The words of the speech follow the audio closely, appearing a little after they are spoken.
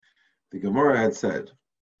The Gemara had said,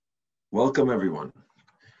 "Welcome everyone.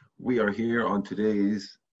 We are here on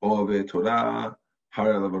today's Ove Torah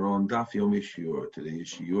Har Lebanon Daf Yomi Shiur.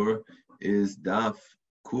 Today's Shiur is Daf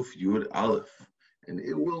Kuf Yud Aleph, and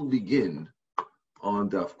it will begin on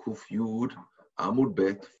Daf Kuf Yud Amud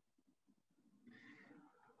Bet,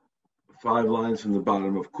 5 lines from the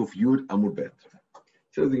bottom of Kuf Yud Amud Bet.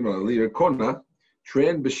 Says the Gemara, Lirkona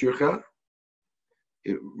Tren B'Shircha.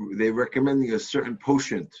 They're recommending a certain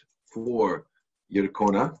potion for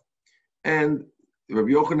Yerkona, and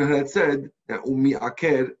Rabbi Yochanan had said that Umi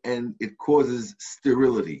Aker, and it causes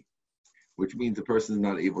sterility, which means the person is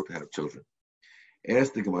not able to have children.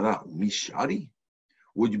 Asked the Gemara, Mishari,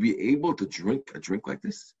 would you be able to drink a drink like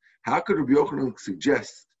this? How could Rabbi Yochanan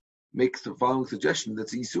makes the following suggestion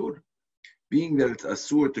that's Isur, being that it's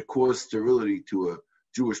Asur to cause sterility to a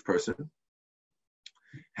Jewish person?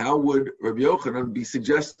 How would Rabbi Yochanan be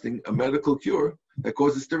suggesting a medical cure that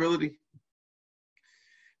causes sterility?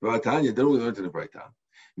 Then we learned in the Braita.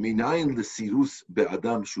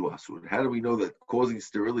 How do we know that causing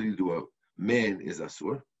sterility to a man is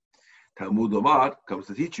asur? Talmud Omar comes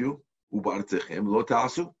to teach you,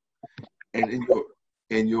 and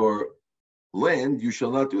in your land you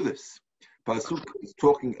shall not do this. Pasuk is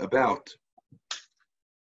talking about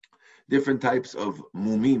different types of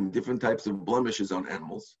mumim, different types of blemishes on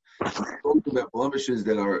animals. It's talking about blemishes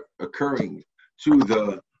that are occurring to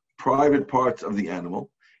the private parts of the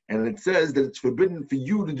animal. And it says that it's forbidden for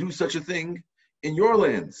you to do such a thing in your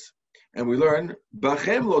lands. And we learn,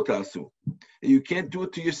 Bachem lo tasu. You can't do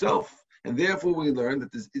it to yourself. And therefore we learn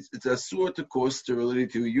that it's asur to cause sterility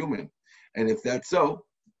to a human. And if that's so,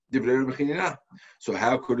 so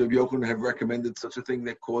how could Rabbi Yochanan have recommended such a thing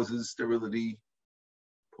that causes sterility?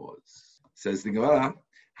 Pause. Says the Gemara,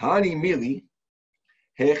 Hani mili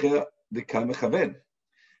hecha de kamechaven.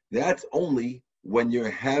 That's only when you're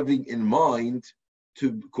having in mind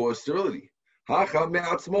to cause sterility.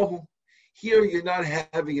 Here you're not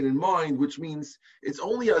having it in mind, which means it's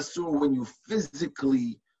only asur when you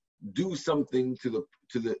physically do something to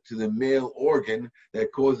the male organ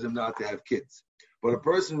that causes him not to have kids. But a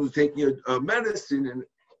person who's taking a medicine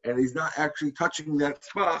and he's not actually touching that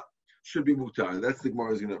spot should be mutar. That's the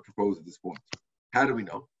Gemara is going to propose at this point. How do we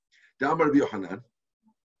know? Damar Rabbi Yochanan.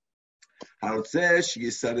 How it says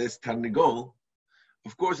sheyisares tarnigol.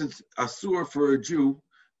 Of course, it's asur for a Jew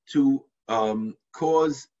to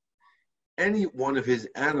cause any one of his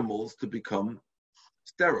animals to become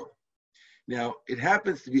sterile. Now, it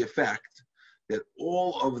happens to be a fact that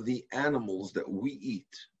all of the animals that we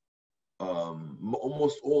eat,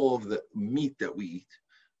 almost all of the meat that we eat,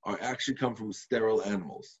 are actually come from sterile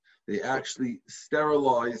animals. They actually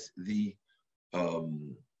sterilize the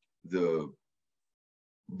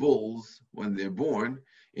bulls when they're born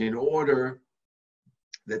in order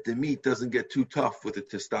that the meat doesn't get too tough with the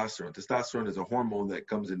testosterone. Testosterone is a hormone that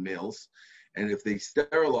comes in males, and if they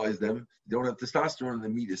sterilize them, they don't have testosterone and the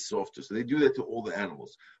meat is softer. So they do that to all the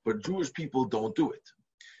animals. But Jewish people don't do it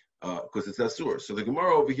because it's asur. So the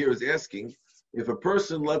Gemara over here is asking, if a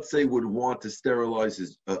person, let's say, would want to sterilize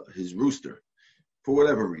his rooster for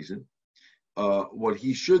whatever reason, what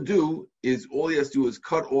he should do is all he has to do is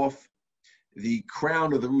cut off the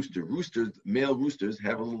crown of the rooster. Male roosters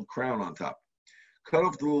have a little crown on top. Cut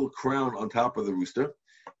off the little crown on top of the rooster,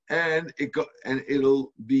 and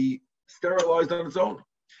it'll be sterilized on its own.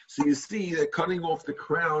 So you see that cutting off the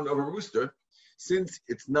crown of a rooster, since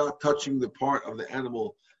it's not touching the part of the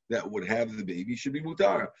animal that would have the baby, should be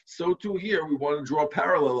mutar. So too here, we want to draw a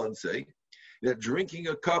parallel and say that drinking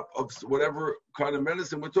a cup of whatever kind of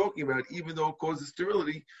medicine we're talking about, even though it causes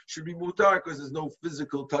sterility, should be mutar because there's no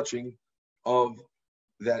physical touching of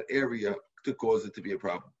that area to cause it to be a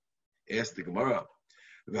problem. Ask the Gemara.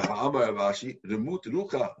 Rav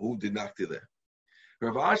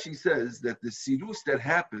Ashi says that the sirus that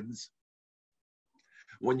happens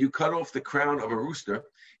when you cut off the crown of a rooster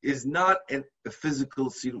is not a physical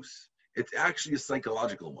sirus. It's actually a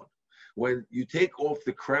psychological one. When you take off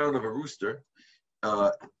the crown of a rooster,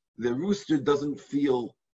 the rooster doesn't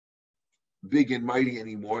feel big and mighty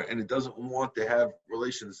anymore, and it doesn't want to have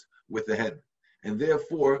relations with the hen. And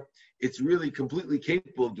therefore, it's really completely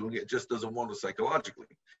capable of doing it, just doesn't want to psychologically.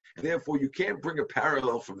 And therefore, you can't bring a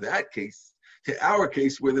parallel from that case to our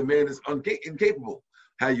case where the man is incapable.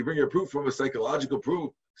 How you bring a proof from a psychological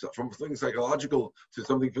proof, from something psychological to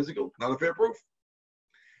something physical, not a fair proof.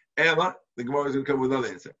 Ella, the Gemara is going to come with another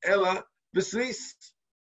answer. Ella, Bisris.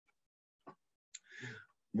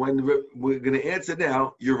 When we're going to answer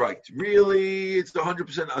now, you're right. Really, it's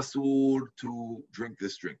 100% asur to drink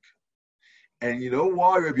this drink. And you know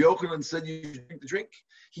why Rabbi Yochanan said you should drink the drink?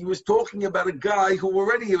 He was talking about a guy who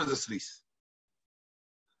already was a slis.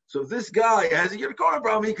 So if this guy has a Yerkara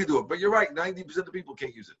problem, he could do it. But you're right, 90% of people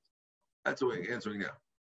can't use it. That's what we're answering now.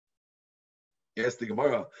 Yes, the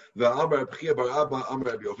Gemara. V'amar B'chia bar Abba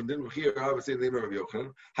amar Rabbi Yochanan. Didn't B'chia bar Abba say the name of Rabbi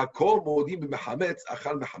Yochanan? Hakol modim b'mechametz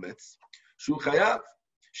achal mechametz. Shu chayav.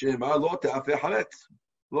 She'emar lo ta'afeh hametz.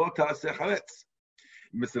 Lo ta'aseh hametz.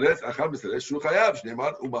 Meseres achal meseres shu chayav.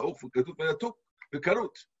 She'emar uma'uch v'katut v'natuk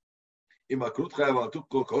v'karut. Im akrut chayav v'natuk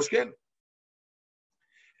kol koshken.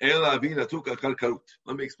 Let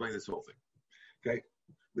me explain this whole thing. Okay,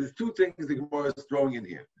 there's two things the Gemara is throwing in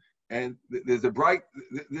here, and there's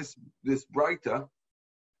this Breita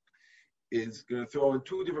is going to throw in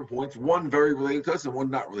two different points. One very related to us, and one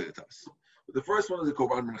not related to us. But the first one is a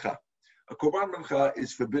korban mincha. A korban mincha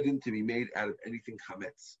is forbidden to be made out of anything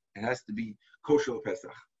chametz. It has to be kosher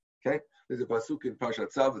pesach. Okay, there's a pasuk in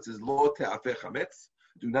Parshat Tzav that says lo te'afeh chametz.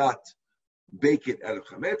 Do not bake it out of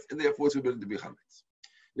chametz, and therefore it's forbidden to be chametz.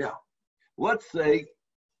 Now, let's say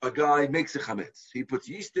a guy makes a chametz. He puts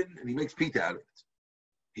yeast in and he makes pita out of it.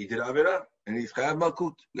 He did avera and he's chayav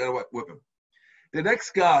malkut. You gotta whip him. The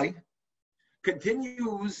next guy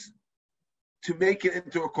continues to make it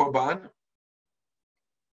into a korban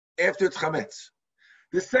after it's chametz.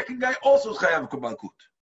 The second guy also is chayav malkut.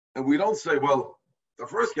 And we don't say, well, the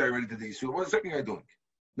first guy already did the yisur. What's the second guy doing?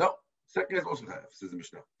 No, second guy is also chayav, says the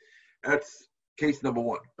Mishnah. That's case number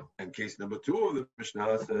one. And case number two of the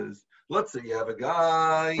Mishnah says, let's say you have a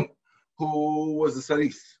guy who was a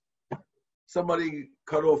saris. Somebody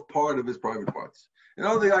cut off part of his private parts. And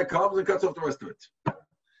now the guy comes and cuts off the rest of it.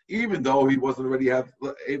 Even though he wasn't already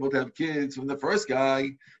able to have kids from the first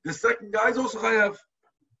guy, the second guy is also chayav.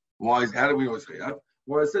 Why? How do we know it's chayav?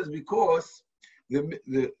 Well, it says because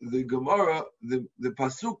the Gemara, the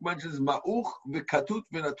pasuk mentions ma'uch v'katut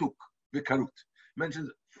v'natuk v'karut.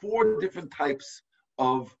 Mentions 4 different types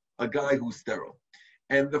of a guy who's sterile.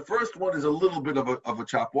 And the first one is a little bit of a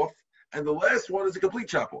chop off, and the last one is a complete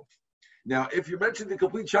chop off. Now, if you mention the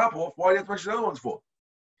complete chop off, why do you have to mention the other ones for?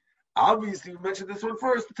 Obviously, you mentioned this one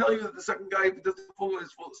first to tell you that the second guy, if he does the full one,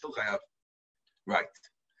 is still chayav. Right.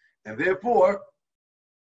 And therefore,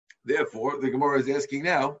 the Gemara is asking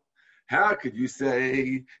now, how could you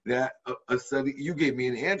say that a sadis, you gave me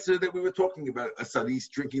an answer that we were talking about a sadis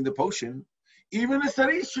drinking the potion. Even a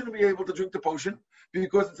saris shouldn't be able to drink the potion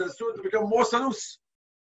because it's assumed to become more sanus.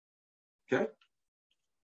 Okay?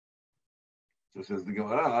 So says the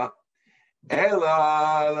Gemara,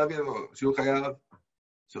 so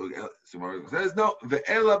Gemara says, no,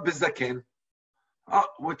 ve'ela bezaken.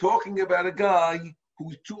 We're talking about a guy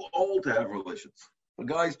who's too old to have relations. A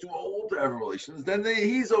guy's too old to have relations, then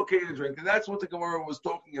he's okay to drink. And that's what the Gemara was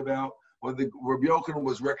talking about when the Rabbi Yochanan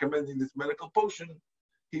was recommending this medical potion.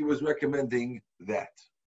 He was recommending that.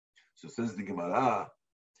 So says the Gemara,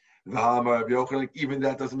 even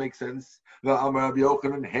that doesn't make sense. The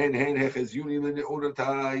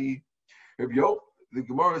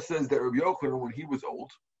Gemara says that Rabbi Yochanan, when he was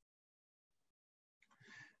old,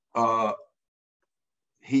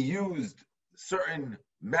 he used certain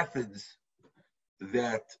methods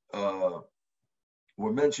that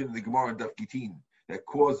were mentioned in the Gemara in Daf Gitin that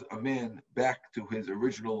caused a man back to his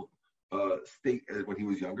original state when he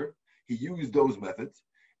was younger. He used those methods,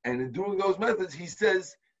 and in doing those methods, he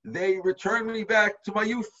says they returned me back to my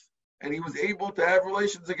youth, and he was able to have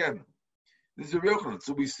relations again. This is a real Yochanan.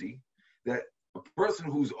 So we see that a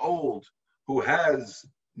person who's old, who has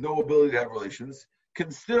no ability to have relations,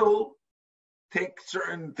 can still take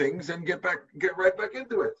certain things and get right back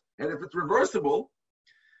into it. And if it's reversible,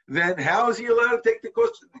 then how is he allowed to take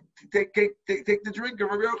the drink of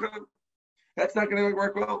Rabbi Yochanan? That's not going to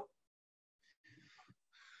work well.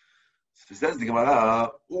 So says the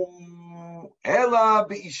Gemara, Ela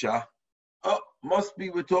be'isha. Oh, must be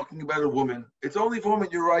we're talking about a woman. It's only for women,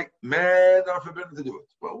 you're right. Men are forbidden to do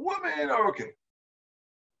it. But women are okay.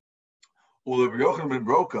 Rabbi Yochanan ben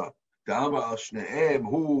Broka, Dama al Shneem,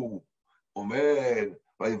 who Omer,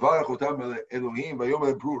 Vayivarach otam Elohim,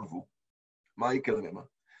 Vayomer Brurvu.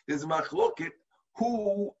 There's a machloket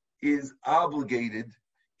who is obligated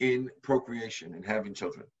in procreation and having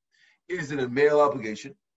children. Is it a male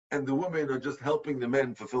obligation, and the women are just helping the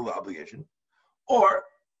men fulfill the obligation, or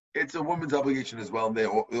it's a woman's obligation as well, and they're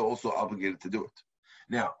also obligated to do it?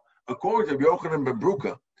 Now, according to Yochanan ben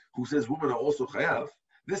Broka, who says women are also chayav,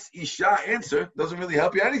 this Isha answer doesn't really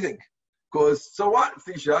help you anything. Because, so what? It's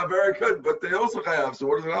Isha, very good, but they also chayav, so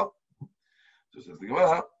what does it help? So says the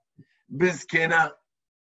Gemara, Bizkena,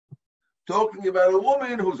 talking about a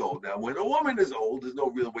woman who's old. Now, when a woman is old, there's no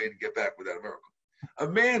real way to get back with that miracle. A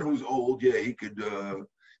man who's old, yeah, he could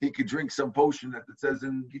he could drink some potion that it says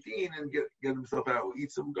in Gittin and get himself out,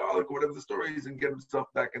 eat some garlic or whatever the story is, and get himself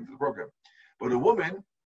back into the program. But a woman,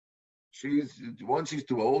 she's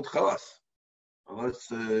too old, chalas. Unless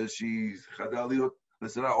she's chadaliot,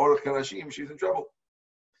 she's in trouble.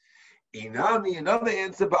 Inami, another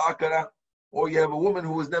answer, ba'akara, or you have a woman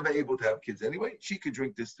who was never able to have kids anyway. She could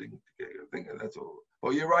drink this thing, and that's all. Oh,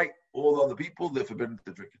 you're right. All the other people, they're forbidden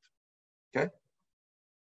to drink it. Okay?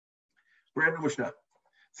 Brand new Mishnah.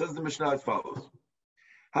 Says the Mishnah as follows.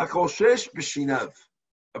 Hakoshesh b'shinav.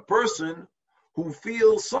 A person who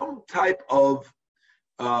feels some type of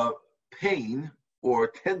pain or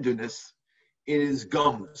tenderness in his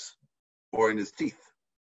gums or in his teeth.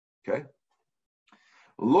 Okay?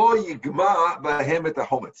 Lo yigma b'hem et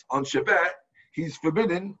hachometz. On Shabbat, he's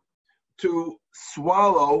forbidden to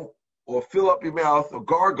swallow or fill up your mouth or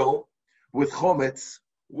gargle with chometz,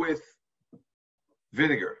 with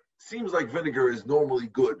vinegar. Seems like vinegar is normally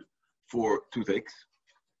good for toothaches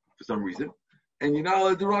for some reason. And you're not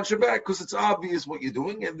allowed to do it on Shabbat because it's obvious what you're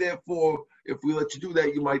doing, and therefore, if we let you do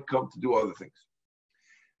that, you might come to do other things.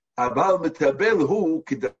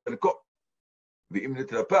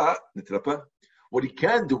 What he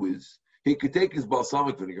can do is, he could take his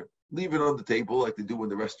balsamic vinegar, leave it on the table like they do in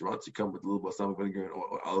the restaurants. You come with a little balsamic vinegar and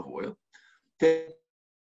olive oil. Take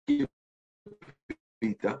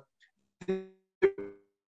pita,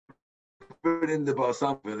 put it in the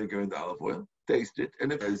balsamic vinegar and the olive oil, taste it,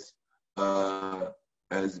 and it is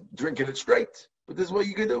as drinking it straight. But this is what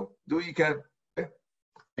you can do. Do what you can. Okay?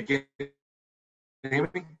 Can you hear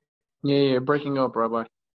me? Yeah, you're breaking up, Rabbi.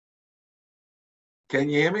 Can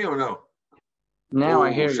you hear me or no? Now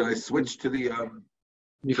I hear you. Should I switch to the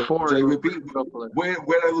before? Should I repeat? Where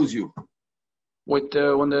did I lose you? With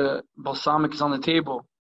when the balsamic is on the table.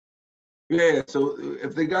 Yeah. So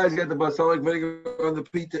if the guys got the balsamic vinegar on the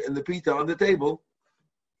pita on the table,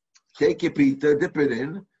 take your pita, dip it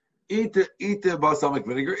in, eat the balsamic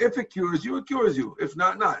vinegar. If it cures you, it cures you. If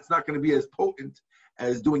not, it's not going to be as potent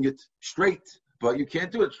as doing it straight. But you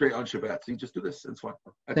can't do it straight on Shabbat. So you just do this. It's fine.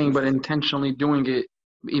 But intentionally doing it,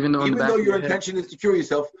 even though your intention is to cure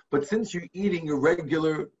yourself, but since you're eating a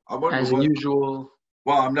regular, as usual.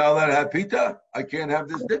 Well, I'm not allowed to have pita. I can't have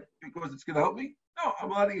this dip because it's going to help me. No, I'm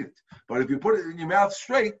allowed to eat it. But if you put it in your mouth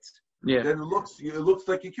straight, then it looks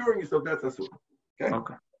like you're curing yourself. That's asur. Okay.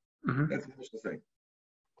 Okay. Mm-hmm. That's what Mishnah saying.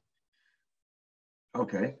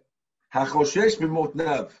 Okay. Hachoshesh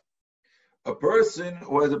b'motnav. A person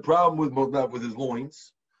who has a problem with motnav, with his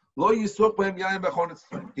loins, lo yisok b'hem yayin b'chonetz.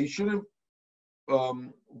 He shouldn't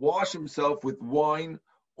wash himself with wine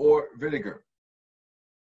or vinegar.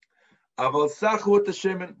 Aval sachu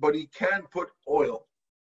shemen, but he can put oil.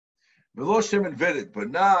 V'lo shemen vered, but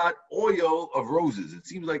not oil of roses. It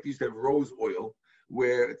seems like they used to have rose oil,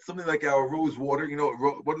 where it's something like our rose water. You know,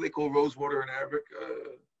 what do they call rose water in Arabic?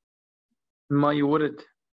 Mayurid.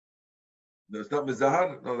 No, it's not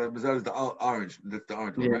mizahar. No, that mizahar is the orange. That's the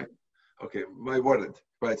orange one, right? Okay, mayurid.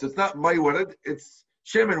 Right, so it's not mayurid. It's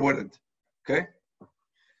shemen warid. Okay?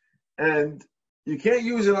 And you can't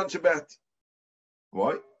use it on Shabbat.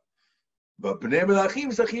 Why? But if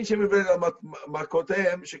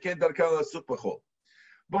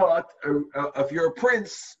you're a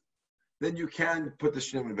prince, then you can put the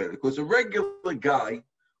shemen better. Because a regular guy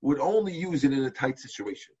would only use it in a tight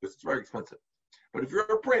situation because it's very expensive. But if you're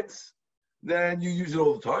a prince, then you use it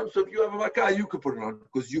all the time. So if you have a makkah, you could put it on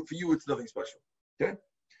because for you it's nothing special. Okay?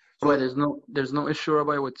 So there's no issue,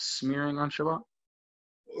 Rabbi, with smearing on Shabbat?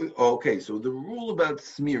 Okay, so the rule about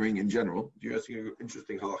smearing in general, you're asking an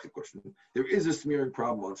interesting halachic question. There is a smearing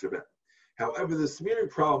problem on Shabbat. However, the smearing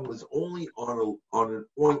problem is only on an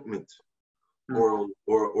ointment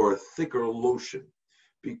or a thicker lotion,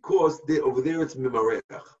 because over there it's mimarech.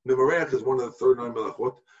 Mimarech is one of the 39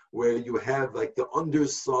 melachot, where you have like the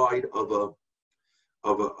underside of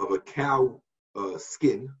a cow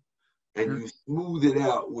skin, and you smooth it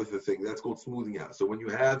out with a thing. That's called smoothing out. So when you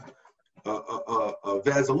have a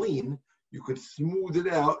Vaseline, you could smooth it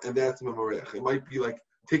out, and that's mimarech. It might be like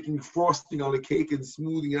taking frosting on a cake and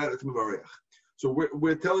smoothing it out. It's mimarech. So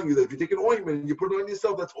we're telling you that if you take an ointment and you put it on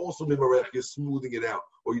yourself, that's also mimarech. You're smoothing it out.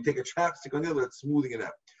 Or you take a chapstick on the other, that's smoothing it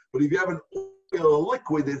out. But if you have an oil, a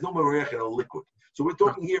liquid, there's no mimarech in a liquid. So we're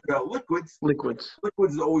talking here about liquids. Liquids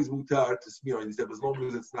is always mutar to smear on yourself, as long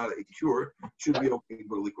as it's not a cure. It should be okay to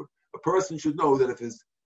put a liquid. A person should know that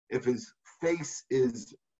if his face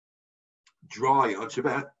is dry on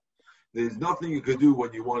Shabbat, there's nothing you could do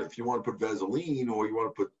if you want to put Vaseline or you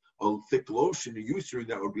want to put a thick lotion or Eucerin,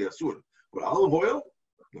 that would be asur. But olive oil,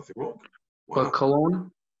 nothing wrong. But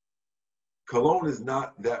cologne? Cologne is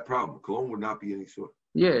not that problem. Cologne would not be any sort.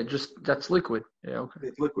 Yeah, just that's liquid. Yeah, okay.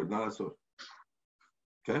 It's liquid, not a soda.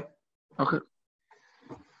 Okay? Okay.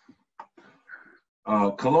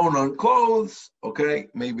 Cologne on clothes, okay?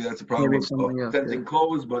 Maybe that's a problem Maybe with it's something else. scenting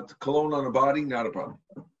clothes, but cologne on a body, not a problem.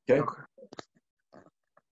 Okay? Okay.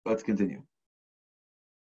 Let's continue.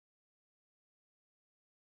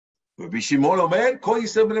 Rabbi Shimon Omer, Kol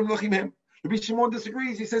Yisrael b'nei melachim hem. Rabbi Shimon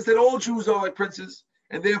disagrees. He says that all Jews are like princes,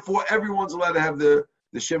 and therefore everyone's allowed to have the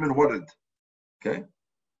shemen watered. Okay?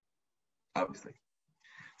 Obviously.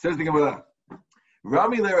 Says the Gemara.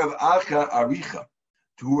 Rami le Rav Acha Aricha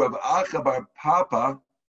to Rav Acha bar Papa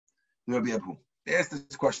Rabbi Abu. They asked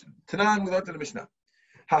this question. Tanan, we learned in the Mishnah.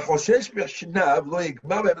 HaChoshesh b'shinav lo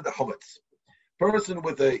yigma b'hem ha'chometz. Person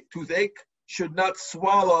with a toothache should not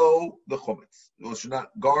swallow the chometz, or should not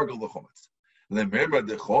gargle the chometz. Remember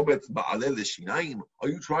the chometz ba'aleh l'shinayim. Are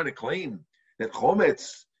you trying to claim that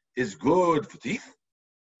chometz is good for teeth?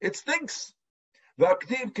 It stinks.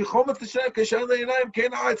 V'aktiv ki chometz l'shem le'inayim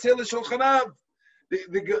ken ha'etzel l'shulchanav.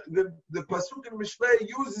 The pasuk in Mishlei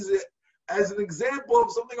uses it as an example of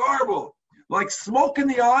something horrible, like smoke in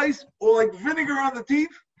the eyes or like vinegar on the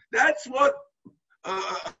teeth. That's what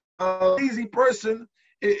a lazy person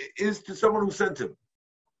is to someone who sent him.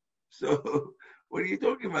 So, what are you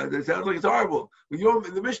talking about? That sounds like it's horrible.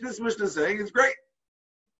 The Mishnah is saying it's great.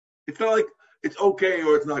 It's not like it's okay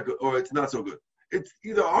or it's not good or it's not so good. It's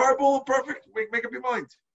either horrible or perfect. Make up your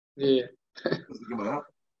mind. Yeah.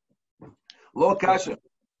 Lo kasha.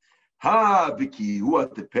 Ha biki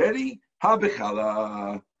huat teperi ha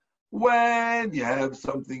bechala. When you have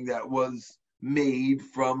something that was made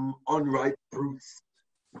from unripe fruits,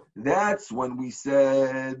 that's when we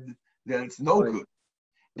said that it's no good.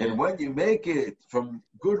 And when you make it from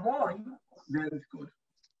good wine, then it's good.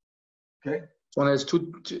 Okay? So when it's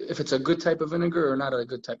if it's a good type of vinegar or not a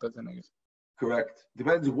good type of vinegar. Correct. It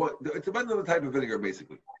depends on the type of vinegar,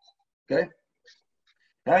 basically. Okay?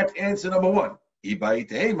 That's answer number one. Really,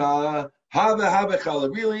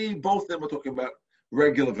 both of them are talking about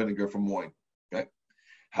regular vinegar from wine. Okay?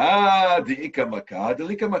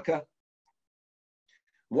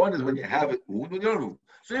 One is when you have it wound, when you don't have a wound.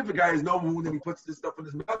 So if a guy has no wound and he puts this stuff in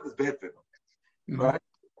his mouth, it's bad for him. Mm-hmm. Right?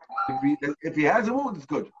 If he has a wound, it's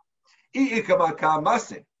good. If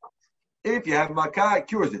you have makkah, it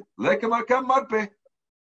cures it.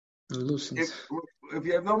 It loosens. If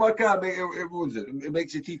you have no makkah, it ruins it. It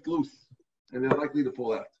makes your teeth loose, and they're likely to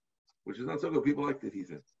fall out, which is not so good. People like the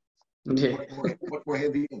teeth in. Yeah. Much more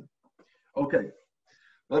handy in. Okay,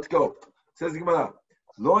 let's go. Says the Gemara.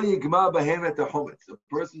 Lo yigma b'hem et hachometz. A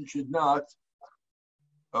person should not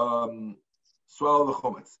swallow the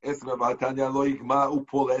chometz. Es Rav Hatanya lo yigma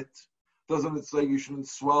upolet. Doesn't it say you shouldn't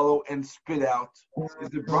swallow and spit out? Is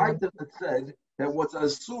the Braita that said that what's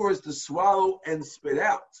asur is to swallow and spit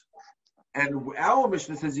out, and our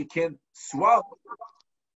Mishnah says you can't swallow.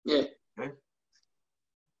 Yeah. Okay.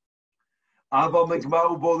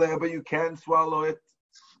 But you can swallow it.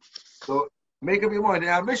 So make up your mind. In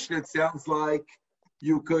our Mishnah, it sounds like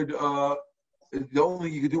you could. The only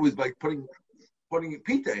thing you could do is by putting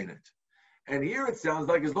pita in it. And here it sounds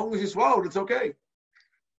like as long as you swallow it, it's okay.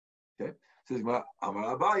 Okay. Says Amar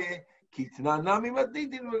Abaye,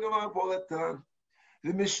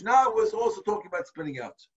 the Mishnah was also talking about spitting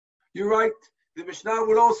out. You're right. The Mishnah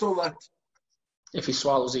would also let. If he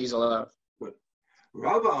swallows it, he's allowed. Good.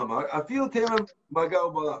 Rava Amar, I feel Temem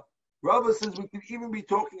Magaw Bala. Rava says we could even be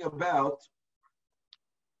talking about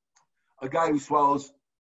a guy who swallows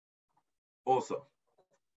also.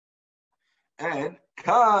 And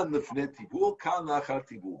kan lefnet tibul, kan lachar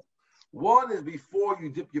tibul. One is before you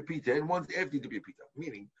dip your pita, and one's after you dip your pita.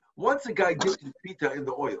 Meaning, once a guy dips his pita in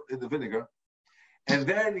the oil, in the vinegar, and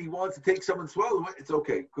then he wants to take some and swallow it, it's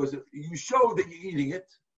okay, because you show that you're eating it,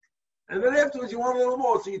 and then afterwards you want a little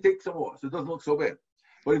more, so you take some more, so it doesn't look so bad.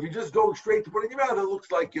 But if you just go straight to put it in your mouth, it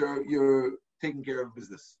looks like you're taking care of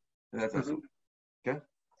business, and that's not so good. Okay?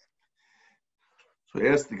 So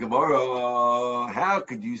ask the Gemara, how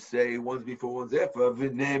could you say one's before, one's after? Okay.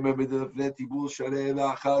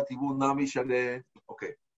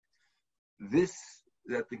 This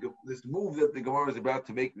move that the Gemara is about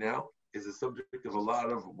to make now is a subject of a lot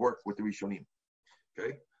of work with the Rishonim.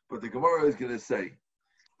 Okay? But the Gemara is going to say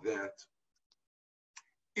that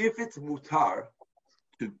if it's mutar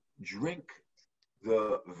to drink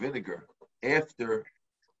the vinegar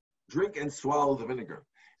drink and swallow the vinegar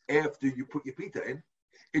after you put your pita in,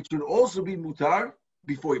 it should also be mutar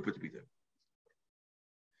before you put the pita in.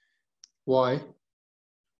 Why?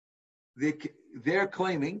 They're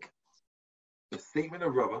claiming, the statement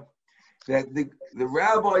of Rava, that the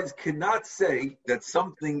rabbis cannot say that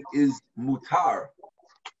something is mutar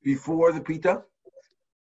before the pita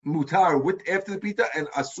mutar with after the pita and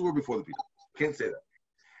asur before the pita. Can't say that.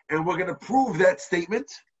 And we're going to prove that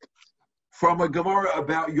statement from a Gemara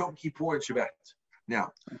about Yom Kippur and Shabbat.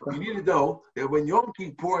 Now, you need to know that when Yom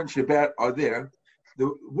Kippur and Shabbat are there,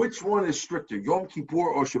 which one is stricter, Yom Kippur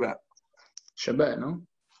or Shabbat? Shabbat, no?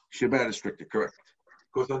 Shabbat is stricter, correct.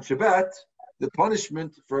 Because on Shabbat, the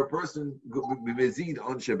punishment for a person b'mezid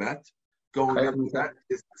on Shabbat, going up to that,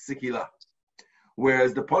 is sikila.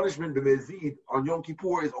 Whereas the punishment b'mezid on Yom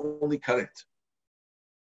Kippur is only karet.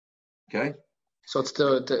 Okay? So it's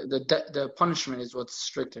the punishment is what's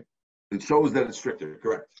stricter. It shows that it's stricter,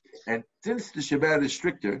 correct. And since the Shabbat is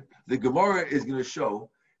stricter, the Gemara is going to show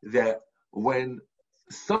that when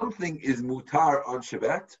something is mutar on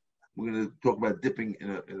Shabbat, we're going to talk about dipping in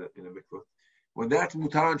a mikvah. When that's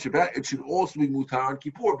mutar on Shabbat, it should also be mutar on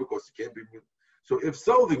Kippur because it can't be. So if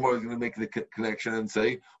so, the Gemara is going to make the connection and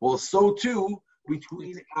say, well, so too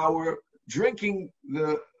between our drinking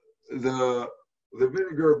the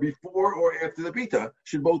vinegar before or after the pita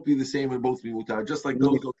should both be the same and both be mutar, just like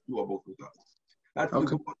those two are both mutar. That's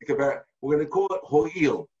okay. We're going to call it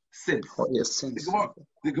ho'il, since. Since.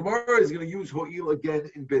 The Gemara is going to use ho'il again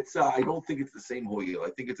in Betzah. I don't think it's the same ho'il. I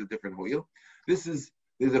think it's a different ho'il. There's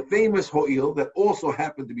a famous ho'il that also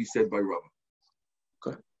happened to be said by Rava.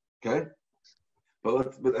 Okay?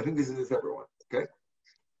 But I think this is a separate one. Okay?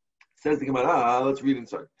 Says the Gemara, let's read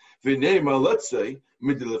inside. Let's say,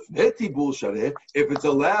 if it's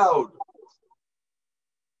allowed.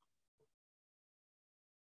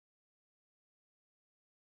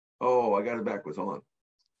 Oh, I got it backwards. Hold on.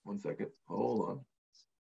 1 second. Hold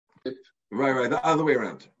on. Right. The other way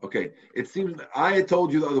around. Okay. It seems I had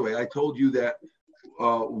told you the other way. I told you that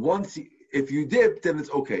if you dip, then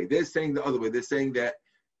it's okay. They're saying the other way. They're saying that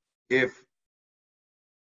if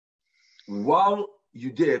while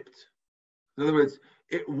you dipped, in other words,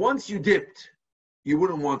 once you dipped, you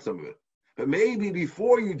wouldn't want some of it. But maybe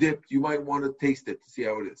before you dipped, you might want to taste it to see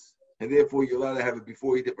how it is. And therefore, you're allowed to have it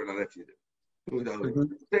before you dip or not after you dip.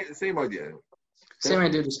 Same idea. Okay? Same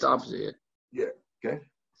idea, just the opposite. Yeah. Okay.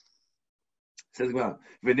 Says if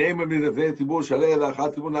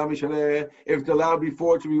it's allowed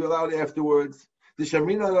before, to be allowed afterwards. Because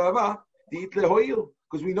we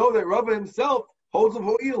know that Rava himself holds of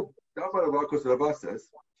ho'il. Because Rava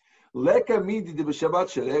says,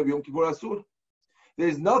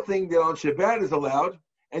 there's nothing that on Shabbat is allowed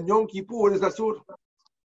and Yom Kippur is asur.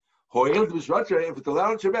 If it's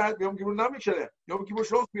allowed on Shabbat, Yom Kippur not mishaleh. Yom Kippur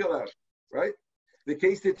should also be allowed, right? The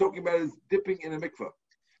case they're talking about is dipping in a mikveh.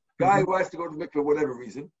 Guy who has to go to the mikveh for whatever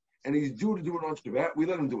reason, and he's due to do it on Shabbat, we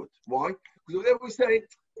let him do it. Why? Because whatever we say,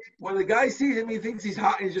 when the guy sees him, he thinks he's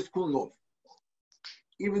hot and he's just cooling off.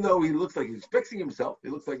 Even though he looks like he's fixing himself, he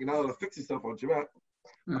looks like he's not allowed to fix himself on Shabbat.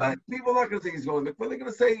 People are not going to say he's going to mikveh, they're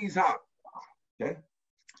going to say he's hot. Okay?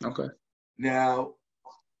 Now,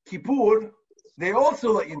 Kippur, they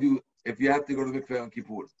also let you do it if you have to go to the mikveh on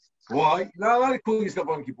Kippur. Why? You're not allowed to cool yourself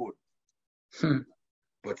on Kippur.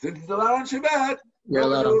 But since it's allowed on Shabbat, you're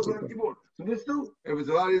allowed on Kippur. So this too. If it's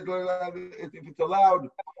allowed, if it's allowed,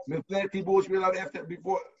 Mifnei Tibur should be allowed after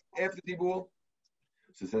Tibur.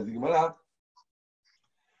 So says the Gemara,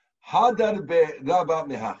 Hadar be Rabba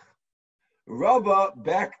mehach. Rabba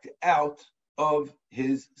backed out of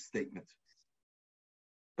his statement.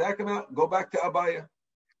 Back him out. Go back to Abaya.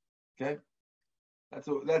 Okay,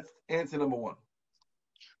 that's answer number one.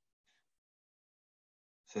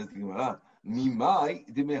 Says the Gemara,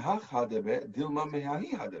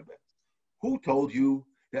 who told you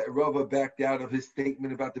that Rava backed out of his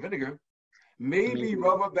statement about the vinegar? Maybe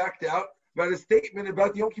Rava backed out about a statement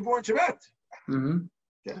about the Yom Kippur and Shabbat.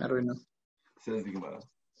 Okay. How do we know? Says the Gemara.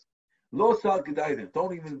 Lo sal kedayder.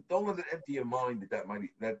 Don't let it empty your mind that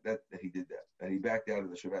he did that he backed out of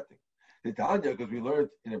the Shabbat thing. The Tanya, because we learned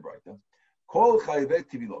in a Braita, Kol chayavet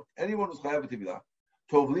tivilot. Anyone who's chayavet tivilah,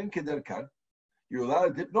 tovlin kederkan. You're allowed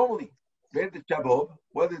to dip normally. Ben the chabob,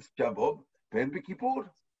 whether it's chabob, ben b'kippur.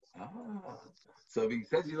 So if he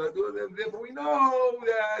says you're allowed to do it, therefore we know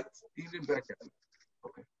that he didn't back out.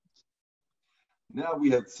 Okay. Now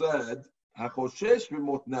we had said hachoshesh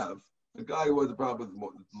b'motnav, the guy who has a problem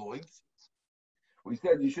with loins. We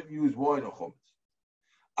said you shouldn't use wine or chometz.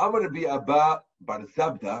 I'm going to be Abba bar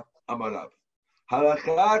Zabda Amarav.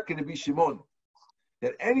 Halacha can be Shimon.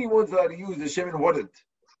 That anyone's allowed to use the Shimon wouldn't.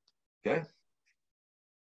 Okay?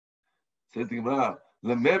 Says the Gemara,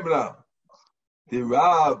 Lememra, the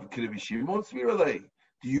Rav can be Shimon Svirale.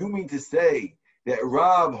 Do you mean to say that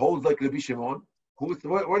Rav holds like Rabbi Shimon?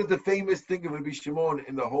 What is the famous thing of Rabbi Shimon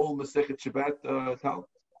in the whole Masechet Shabbat Tal?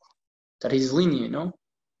 That he's lenient, no?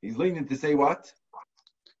 He's lenient to say what?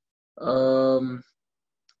 That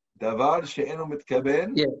Davar she'enu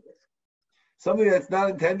mitkaben. Yeah. Something that's not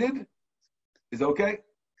intended is okay,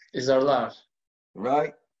 Is allowed.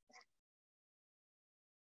 right?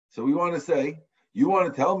 So we want to say, you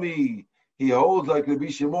want to tell me he holds like Rabbi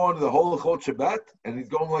Shimon the whole Chol Shabbat, and he's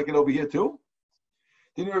going like it over here too?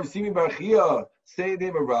 Didn't you ever see me Barchia say the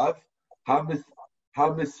name of Rav?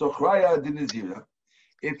 Hamisochraya dinazira.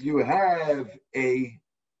 If you have a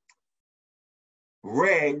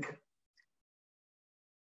rag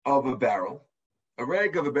of a barrel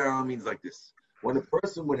means like this. When a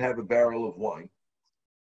person would have a barrel of wine,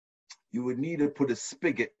 you would need to put a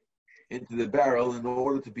spigot into the barrel in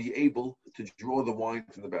order to be able to draw the wine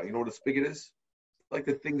from the barrel. You know what a spigot is? Like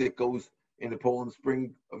the thing that goes in the Poland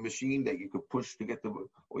Spring machine that you could push to get the,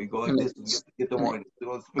 or you go like this to get the wine.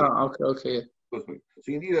 Okay. So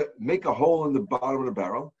you need to make a hole in the bottom of the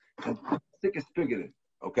barrel and stick a spigot in,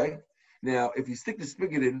 okay? Now, if you stick the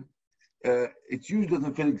spigot in, its use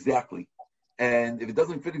doesn't fit exactly. And if it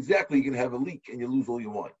doesn't fit exactly, you can have a leak and you lose all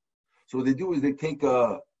your wine. So what they do is they take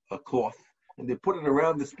a cloth and they put it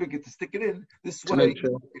around the spigot to stick it in. This way,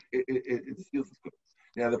 it seals the spigot.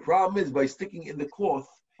 Now, the problem is by sticking in the cloth,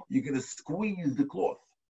 you're going to squeeze the cloth.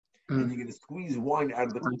 And you're going to squeeze wine out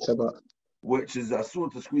of the cloth, which is asur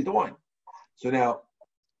to squeeze the wine. So now,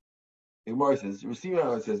 Gemara says,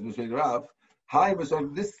 Rav says,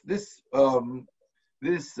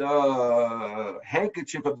 this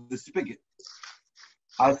handkerchief of the spigot,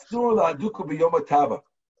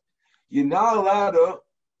 you're not allowed to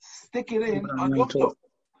stick it in on Yom Tov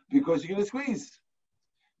because you're going to squeeze.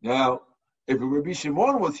 Now, if Rabbi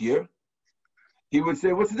Shimon was here, he would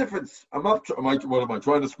say, "What's the difference? What am I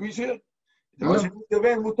trying to squeeze here?" Yeah.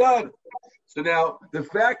 So now, the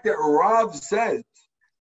fact that Rav says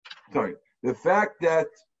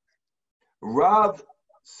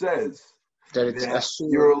that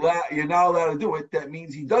you're not allowed to do it, that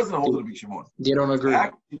means he doesn't hold Rabbi Shimon. They don't agree.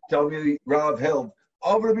 You tell me Rav held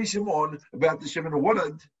of Rabbi Shimon about the Shemin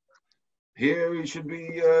Wadad. Here you should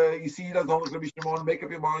be, you see, he doesn't hold Rabbi Shimon. Make up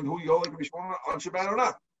your mind who you hold Rabbi Shimon on Shabbat or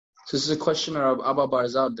not. So this is a question of Abba Bar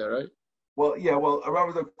is out there, right? Well, yeah, Rav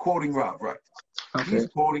is quoting Rav, right? Okay. He's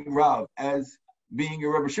quoting Rav as being a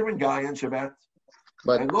Rabbi Shimon guy on Shabbat.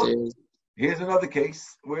 But and look, here's another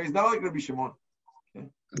case where he's not like Rabbi Shimon. Okay?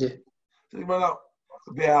 Yeah. So,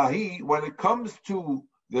 when it comes to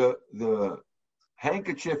the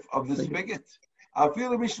handkerchief of the spigot, I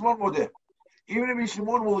feel Rabbi Shimon more there. Even Rabbi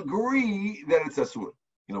Shimon will agree that it's asur.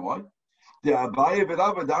 You know why? The Abaye and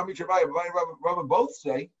Rabbi both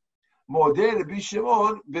say, more there Rabbi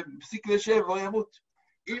Shimon,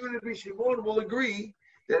 even Rabbi Shimon will agree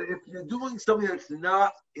that if you're doing something that's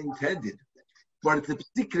not intended, but it's a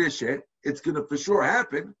psikreshe, it's going to for sure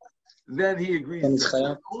happen, then he agrees.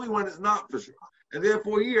 Only when it's not for sure. And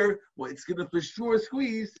therefore here, when it's going to for sure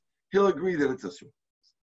squeeze, he'll agree that it's asur.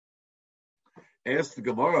 Ask the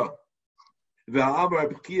Gemara,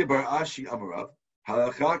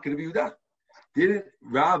 didn't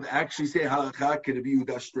Rav actually say halakha Rabbi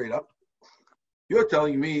Yehuda straight up? You're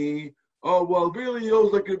telling me, oh, well, really, he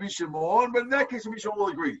owes like Rabbi Shimon, but in that case, Rabbi Shimon will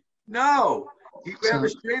agree. No. We have a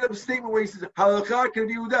straight up statement where he says, halakha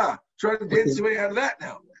Rabbi Yehuda. Trying to dance your way out of that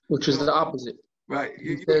now. Which is the opposite. Right.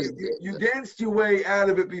 You danced your way out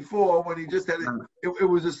of it before when he just had it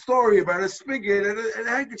was a story about a spigot and a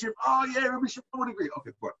handkerchief. Oh, yeah, Rabbi Shimon would agree.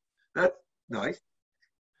 Okay, fine. That's nice.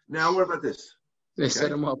 Now, what about this? They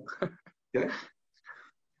set him up. Okay.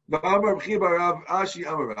 Halakha Rabbi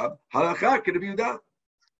Yehuda.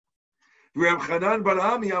 Rav Chanan bar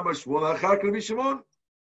Ami Amar Shmuel halakha Rabbi Shimon.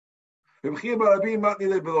 Rav Chia bar Abi matni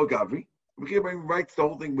le below Gavri. Rav Chia writes the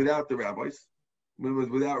whole thing without the rabbis,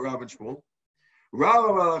 without Rav and Shmuel.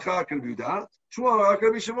 Rav halakha Rabbi Yehuda. Shmuel halakha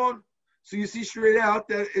Rabbi Shimon. So you see straight out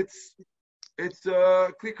that it's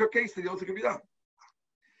a clear case that he also can be done.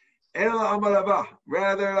 Ela Amar Rabba.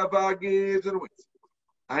 Rather, Rabba gives an away.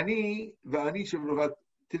 Ani v'ani shevruvat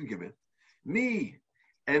tilgemen. Me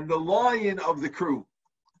and the lion of the crew,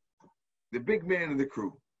 the big man of the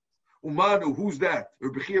crew. Umanu, who's that?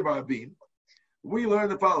 Rabbi Chia bar Abin. We learn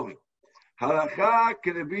the following. Halakha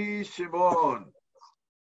Rabbi Shimon.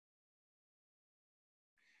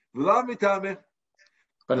 V'la mitameh.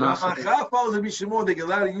 Halakha follows Rabbi Shimon. They get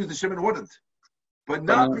allowed to use the Shemin Wadad. But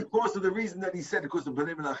not because of the reason that he said, because of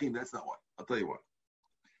Bnei Menachim. That's not why. I'll tell you why.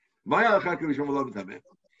 My halakha Rabbi Shimon v'la mitameh.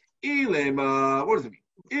 Ilema, what does it mean?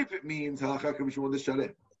 If it means halakha Rabbi Shimon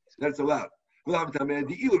l'shalem, that's allowed. V'la mitameh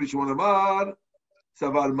di'ilu Rabbi Shimon amar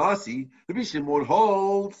savar masi. Rabbi Shimon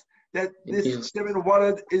holds that this Shemin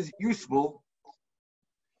Wadad is useful.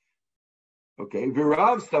 Okay,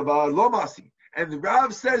 v'Rav savar lo masi, and the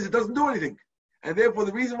Rav says it doesn't do anything. And therefore,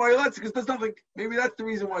 the reason why you let's because there's nothing. Maybe that's the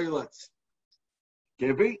reason why you let's.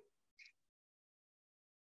 Can't be.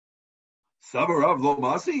 Summer Rav Lo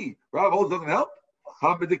Masi. Rav holds doesn't help.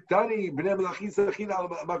 The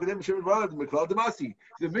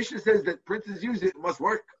Mishnah says that princes use it must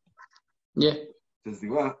work. Yeah. Says the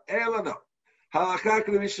Gemara, no.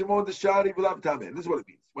 This is what it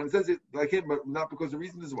means. When it says it like him, but not because the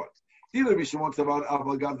reason is what.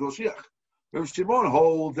 Rav Shimon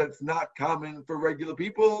holds that it's not common for regular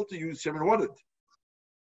people to use Shemin Wadded.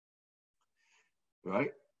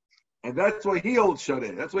 Right? And that's why he holds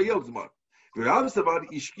Shadeh. That's why he holds Zman. Rav said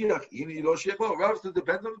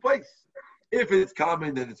depends on the place. If it's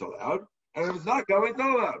common, then it's allowed. And if it's not common, it's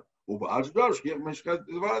not allowed. In Rav's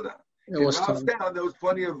town, there was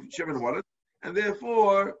plenty of Shemin Wadded, and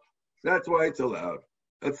therefore, that's why it's allowed.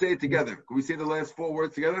 Let's say it together. Can we say the last 4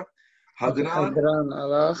 words together? Hadran,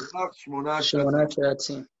 Alach, Shmona,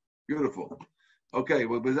 Sheratzim. Beautiful. Okay,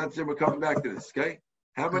 well, but that's it. We're coming back to this, okay?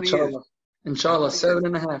 How many Inshallah. years? Inshallah,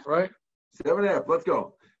 7.5, right? 7.5. Let's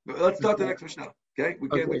go. Let's start the next Mishnah, okay? We're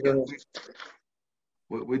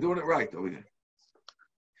doing it right over here.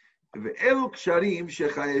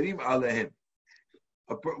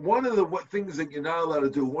 One of the things that you're not allowed to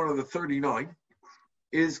do, one of the 39,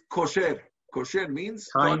 is kosher. Kosher means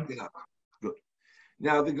time. Good.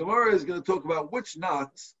 Now, the Gemara is going to talk about which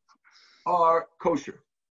knots are kosher.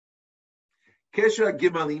 Kesha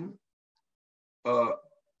Gimalim.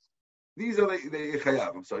 These are the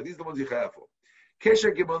chayav. I'm sorry. These are the ones you chayav for.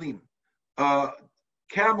 Kesha Gimalim.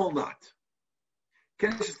 Camel knot.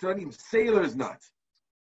 Kesha Stranim. Sailor's knot.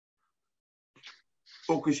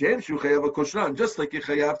 Just like you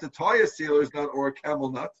chayav to tie a sailor's knot or a camel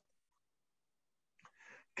knot.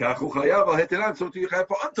 So too you chayav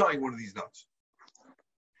for untying one of these knots.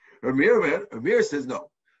 Amir says no.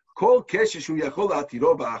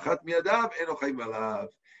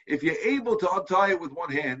 If you're able to untie it with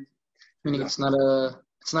one hand, meaning it's not a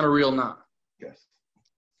real knot. Yes.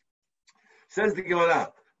 Says the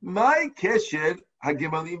Gemara, my kesher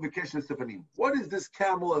hagimalim v'kesher sefanim. What is this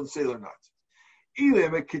camel and sailor knot?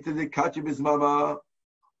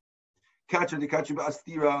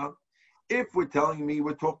 If we're telling me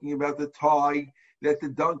we're talking about the tie that the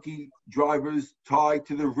donkey drivers tie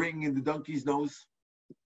to the ring in the donkey's nose.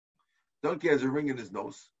 Donkey has a ring in his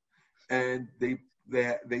nose, and they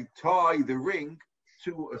tie the ring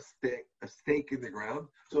to a stake in the ground,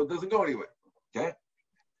 so it doesn't go anywhere. Okay,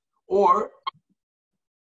 or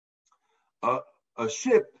a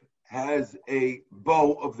ship has a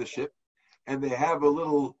bow of the ship, and they have a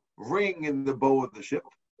little ring in the bow of the ship.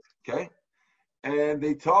 Okay, and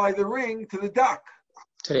they tie the ring to the dock.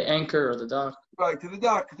 To the anchor or the dock. Right, to the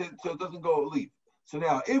dock, so it doesn't go leave. So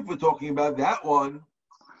now, if we're talking about that one,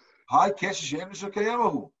 that's a kesher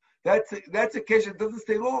that doesn't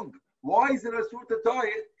stay long. Why is it a suit to tie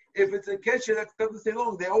it if it's a kesher that doesn't stay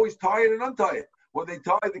long? They always tie it and untie it. When they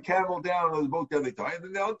tie the camel down or the boat down, they tie it, and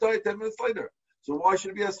then they untie it 10 minutes later. So why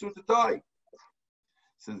should it be a suit to tie?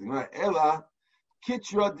 Says Ella,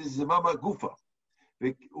 Kitra Dizimama Gufa.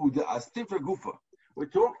 Astifra Gufa. We're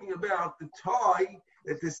talking about the tie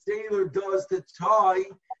that the sailor does to tie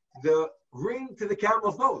the ring to the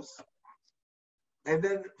camel's nose. And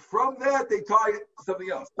then from that, they tie it to something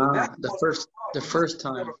else. So the first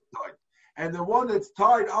time. And the one that's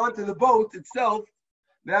tied onto the boat itself,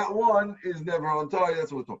 that one is never untied.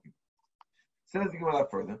 That's what we're talking about. Says to go out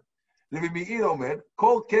further.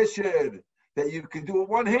 Called kesher that you can do with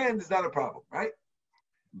one hand is not a problem, right?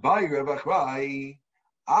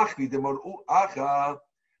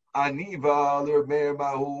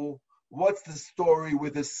 What's the story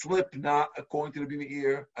with a slip knot according to the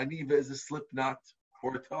Bimeir? Aniva is a slip knot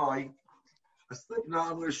or a tie. A slip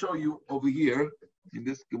knot, I'm going to show you over here in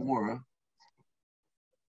this Gemara.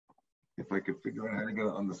 If I could figure out how to get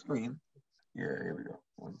it on the screen. Yeah, here we go.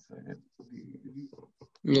 1 second.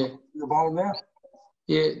 Yeah. The bottom there?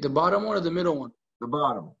 Yeah, the bottom one or the middle one? The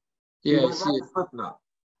bottom. Yeah, I see it. Slip knot.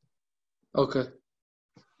 Okay.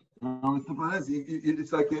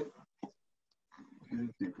 It's like it.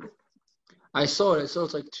 I saw it. So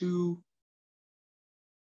it's like 2.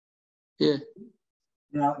 Yeah.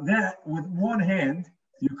 Now that with one hand,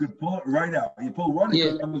 you could pull it right out. You pull one,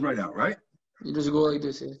 it comes right out, right? You just go like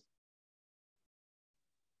this, yeah.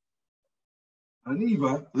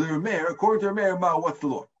 Aniva, the Meir, according to Meir, what's the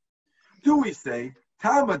law? Do we say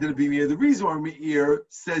Tama did be Meir? The reason why Meir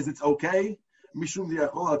says it's okay, because you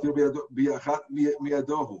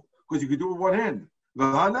can do it with one hand.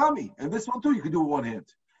 And this one too, you can do it with one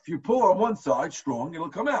hand. If you pull on one side strong, it'll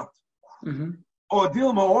come out. Mm-hmm. Or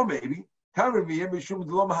Dilma, or maybe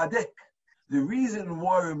the The reason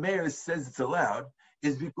why Rameir says it's allowed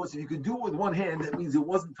is because if you could do it with one hand, that means it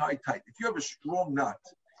wasn't tied tight. If you have a strong knot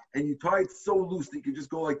and you tie it so loose that you can just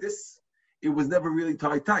go like this, it was never really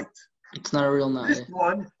tied tight. It's not a real knot. This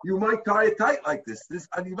one, you might tie it tight like this. This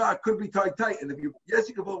aniva could be tied tight. And if you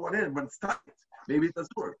can pull it one hand, but it's tight. Maybe it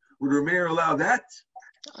doesn't work. Would Rameir allow that?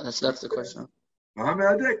 That's the question.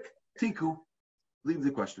 Mohammed Tiku, leave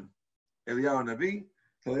the question. Eliyahu Navi,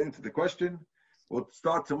 he'll answer the question. We'll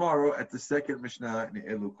start tomorrow at the second Mishnah in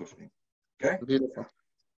Elu Kushni. Okay? Beautiful.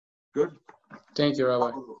 Good? Thank you,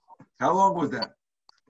 Rabbi. How long was that?